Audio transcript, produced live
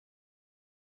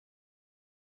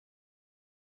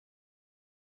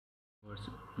बस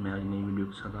मैं आज नई वीडियो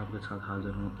के साथ आपके साथ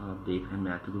हाज़िर हूँ। आप देख रहे हैं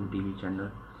मैथ गुरु टीवी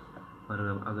चैनल। और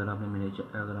अगर आपने मेरा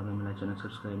चैनल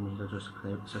सब्सक्राइब नहीं किया तो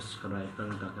सब्सक्राइब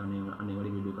करें ताकि आने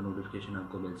वाली वीडियो का नोटिफिकेशन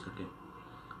आपको मिल सके।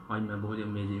 आज मैं बहुत ही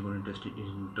अमेजिंग और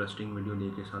इंटरेस्टिंग वीडियो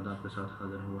लेके साथ आपके साथ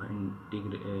हाज़िर हुआ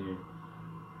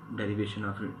डेरिवेशन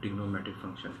ऑफ ट्रिग्नोमेट्रिक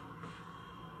फंक्शन।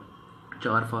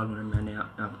 4 फार्मूले मैंने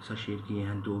आपके साथ शेयर किए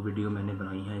हैं, 2 वीडियो मैंने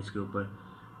बनाई हैं इसके ऊपर।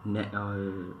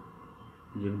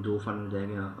 ये 2 फार्मूले रह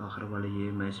गए आखिर वाले,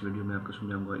 ये मैं इस वीडियो में आपको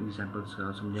समझाऊंगा, एग्जांपल के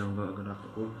साथ समझाऊंगा। अगर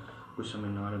आपको कुछ समझ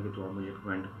ना लगे तो आप मुझे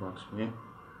कमेंट बॉक्स में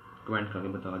कमेंट करके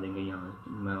बता देंगे, यहाँ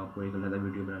मैं आपको एक अलग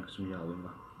वीडियो बना के समझा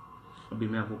दूँगा। अभी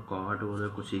मैं आपको काट और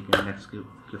कुछ सीखें नेक्स्ट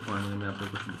के फार्मूले में आपको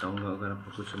कुछ बताऊँगा। अगर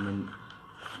आपको कुछ समझ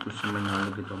ना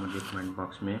लगे तो मुझे कमेंट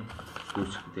बॉक्स में पूछ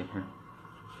सकते हैं।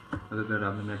 अगर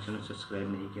आपने मेरा चैनल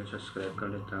सब्सक्राइब नहीं किया सब्सक्राइब कर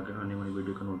लें ताकि आने वाली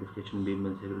वीडियो का नोटिफिकेशन भी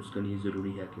मिल सके। उसके लिए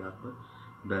ज़रूरी है कि आप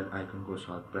बेल आइकन को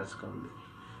साथ प्रेस कर लें।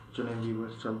 चलें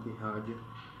व्यूअर्स, चलते हैं आज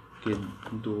के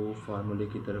 2 फार्मूले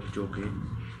की तरफ, जो कि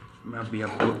मैं अभी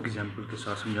आपको एग्जांपल के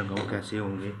साथ समझाऊंगा कैसे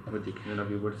होंगे, वो देखने ना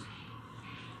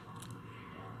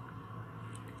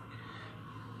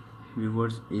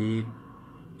व्यूअर्स। एक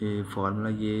फार्मूला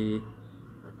ये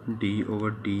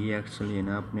d/dx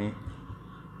लेना आपने।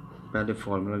 पहले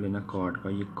फार्मूला लेना कॉट का।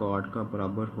 ये कॉट का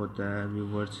बराबर होता है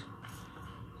viewers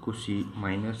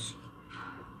minus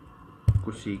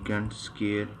cosecant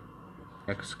square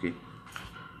x के।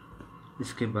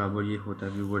 इसके बराबर ये होता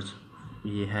है व्यूअर्स।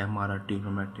 ये है हमारा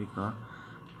ट्रिग्नोमेट्री का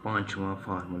 5वां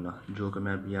फार्मूला, जो कि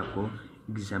मैं अभी आपको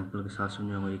एग्जांपल के साथ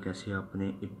समझाऊंगा ये कैसे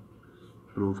आपने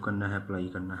प्रूव करना है, अप्लाई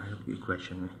करना है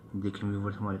इक्वेशन में। देखें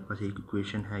व्यूअर्स, हमारे पास एक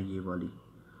इक्वेशन है ये वाली,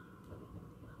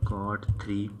 cot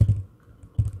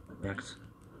 3x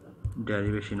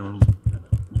derivation on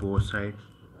both side.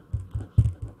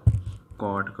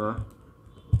 Cot का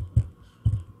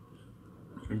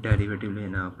डेरिवेटिव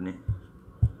लेना आपने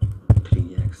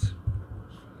 3x।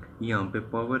 यहाँ पे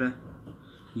पावर है,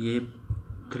 ये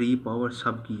 3 पावर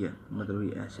सब की है, मतलब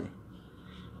ये ऐसे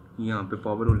यहाँ पे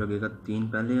पावर हो लगेगा 3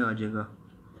 पहले आ जाएगा।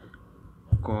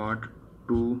 cot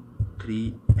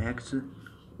 3x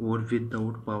और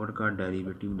विदाउट पावर का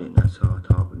डेरिवेटिव लेना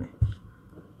साथ आपने।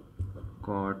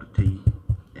 cot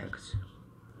 3x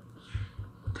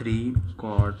 3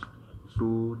 cot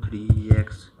 3x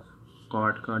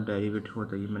cot का डेरिवेटिव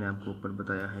होता है, ये मैंने आपको ऊपर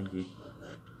बताया है, ये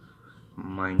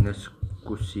minus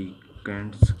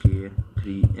cosecant square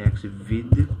 3x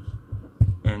with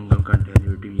angle का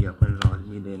डेरिवेटिव। ये आपने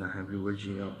लाजमी लेना है व्यूअर्स,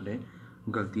 ये आपने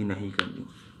गलती नहीं करनी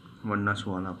वरना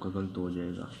सवाल आपका गलत हो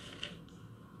जाएगा।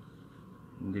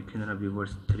 देखिए ना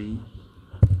viewers, 3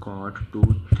 cot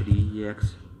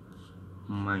 3x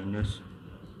minus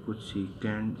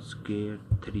cosecant square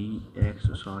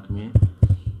 3x साथ में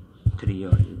 3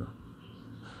 आ जाएगा।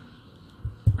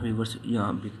 व्यूअर्स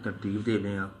यहाँ भी तरतीब दे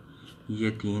लें आप,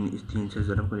 ये 3 इस 3 से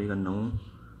ज़रब करेगा 9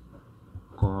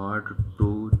 cot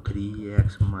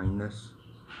 3x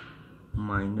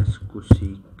minus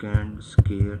cosecant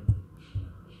square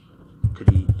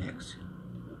 3x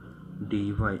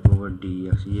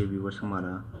dy/dx। ये व्यूअर्स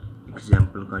हमारा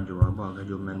एग्जाम्पल का जवाब आ गया,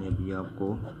 जो मैंने अभी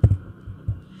आपको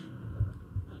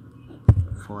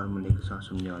फार्मूले के साथ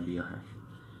समझा दिया है।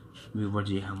 व्यूअर्स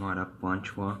ये हमारा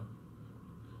पांचवा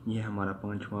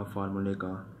फार्मूले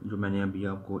का, जो मैंने अभी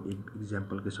आपको एक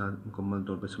एग्जांपल के साथ मुकम्मल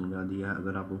तौर पर समझा दिया है।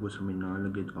 अगर आपको कुछ समझ ना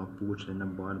लगे तो आप पूछ लेना,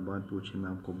 बार बार पूछें, मैं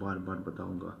आपको बार बार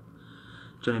बताऊंगा।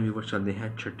 चलिए व्यूअर्स चलते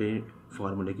हैं 6ठे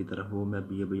फार्मूले की तरफ, वो मैं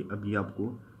अभी आपको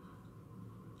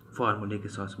फार्मूले के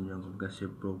साथ समझाऊंगा कैसे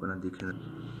प्रूव करना। देखें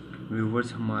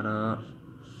व्यूअर्स, हमारा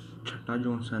 6ठा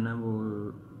जो है ना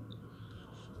वो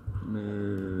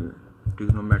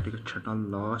ट्रिग्नोमेट्रिक 6ठा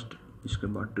लास्ट, इसके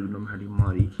बाद ट्रिग्नोमेट्री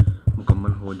हमारी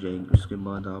मुकम्मल हो जाएगी। उसके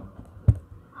बाद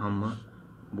हम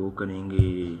वो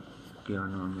करेंगे, क्या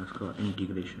नाम है उसका,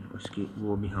 इंटीग्रेशन। उसकी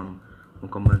वो भी हम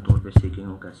मुकम्मल तौर पे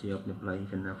सीखेंगे कैसे आपने अप्लाई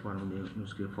करना है फार्मूले,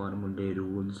 उसके फार्मूले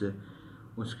रूल्स,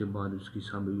 उसके बाद उसकी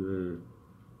सब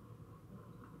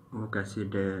वो कैसे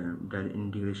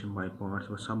इंटीग्रेशन बाय पार्ट्स,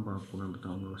 वो सब आपको मैं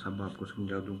बताऊंगा, वो सब आपको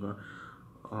समझा दूंगा।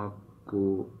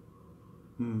 आपको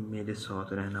मेरे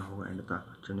साथ रहना होगा एंड तक।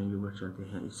 चलिए व्यूअर्स चलते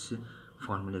हैं इस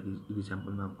फार्मूले की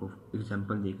एग्जांपल में आपको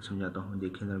एग्जांपल देकर समझाता हूँ।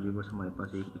 देखिए ना व्यूअर्स, हमारे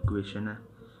पास एक इक्वेशन है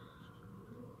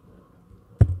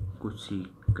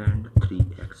कोसेकेंट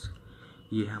 3x।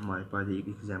 ये है हमारे पास एक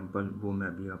एग्जांपल, वो मैं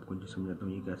अभी आपको जो समझाता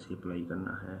हूँ ये कैसे अप्लाई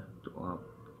करना है, तो आप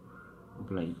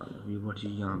अप्लाई कर लो। व्यूअर्स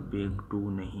यहाँ पे 2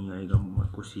 नहीं आएगा,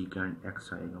 कोसेकेंट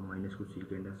x आएगा, minus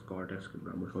cosecant x cot x के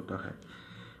बराबर होता है।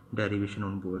 डेरिवेशन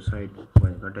ऑन बोथ साइड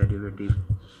का डेरिवेटिव,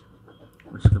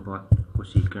 उसके बाद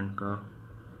कोसेकेंट का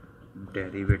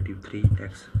डेरिवेटिव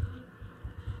 3x,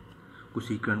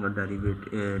 कोसेकेंड का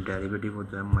डेरिवेटिव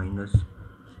होता है माइनस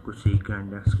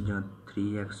कोसेकेंड एक्स की जगह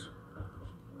 3x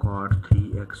कॉट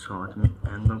 3x, साथ में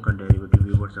एंगल का डेरिवेटिव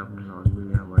व्यूअर्स आपने लाजमी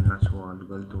लिया वरना सवाल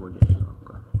गलत हो जाएगा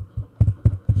आपका।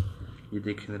 ये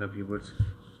देखें मेरा viewers,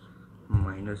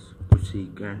 minus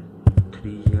cosecant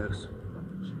 3x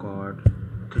cot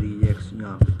 3x,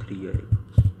 यहाँ पे 3 आएगा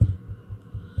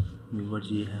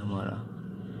व्यूअर्स। ये है हमारा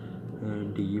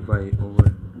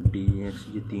dy/dx,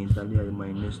 ये 3 पहले आए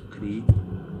minus 3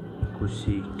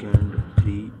 cosecant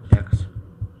 3x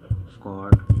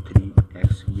cot 3x।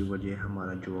 Viewers ये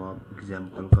हमारा जवाब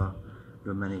एग्जाम्पल का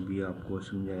जो मैंने भी आपको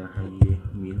समझाया है, ये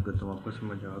उम्मीद करता हूँ आपको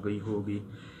समझ आ गई होगी।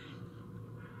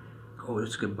 और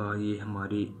इसके बाद ये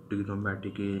हमारी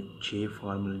ट्रिग्नोमेट्रिक के 6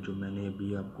 फार्मूले जो मैंने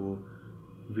अभी आपको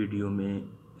वीडियो में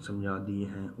समझा दिए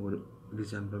हैं और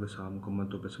एग्जाम्पल के साथ मुकम्मल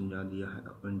तौर पर समझा दिया है।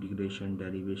 इंटीग्रेशन,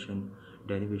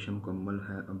 डेरिवेशन मुकम्मल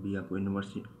है। अभी आपको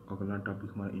इन्वर्स, अगला टॉपिक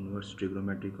हमारा इन्वर्स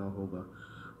ट्रिग्नोमेट्रिक का होगा,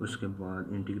 उसके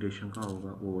बाद इंटीग्रेशन का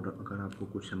होगा। और अगर आपको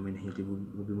कुछ समझ नहीं आती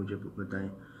वो भी मुझे बताएं,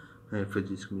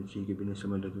 फिजिक्स केमिस्ट्री के भी नहीं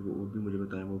समझ लगे वो भी मुझे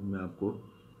बताएं, वो भी मैं आपको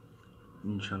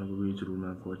इंशाल्लाह वो भी ज़रूर मैं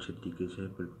आपको अच्छे तरीके से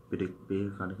पे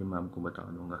करके मैं आपको बता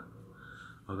दूँगा।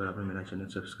 अगर आपने मेरा चैनल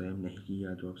सब्सक्राइब नहीं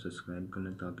किया तो आप सब्सक्राइब कर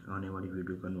लें ताकि आने वाली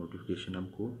वीडियो का नोटिफिकेशन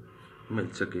आपको मिल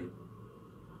सके।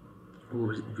 वो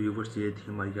व्यूवर्स, ये थी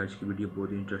हमारी आज की वीडियो,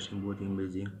 बहुत ही इंटरेस्टिंग, बहुत ही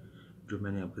अमेजिंग जो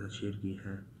मैंने आपके साथ शेयर की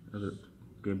है। अगर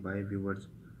के बाय व्यूवर्स,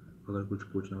 अगर कुछ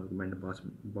पूछना हो कमेंट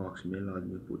बॉक्स में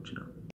लाजमी पूछना।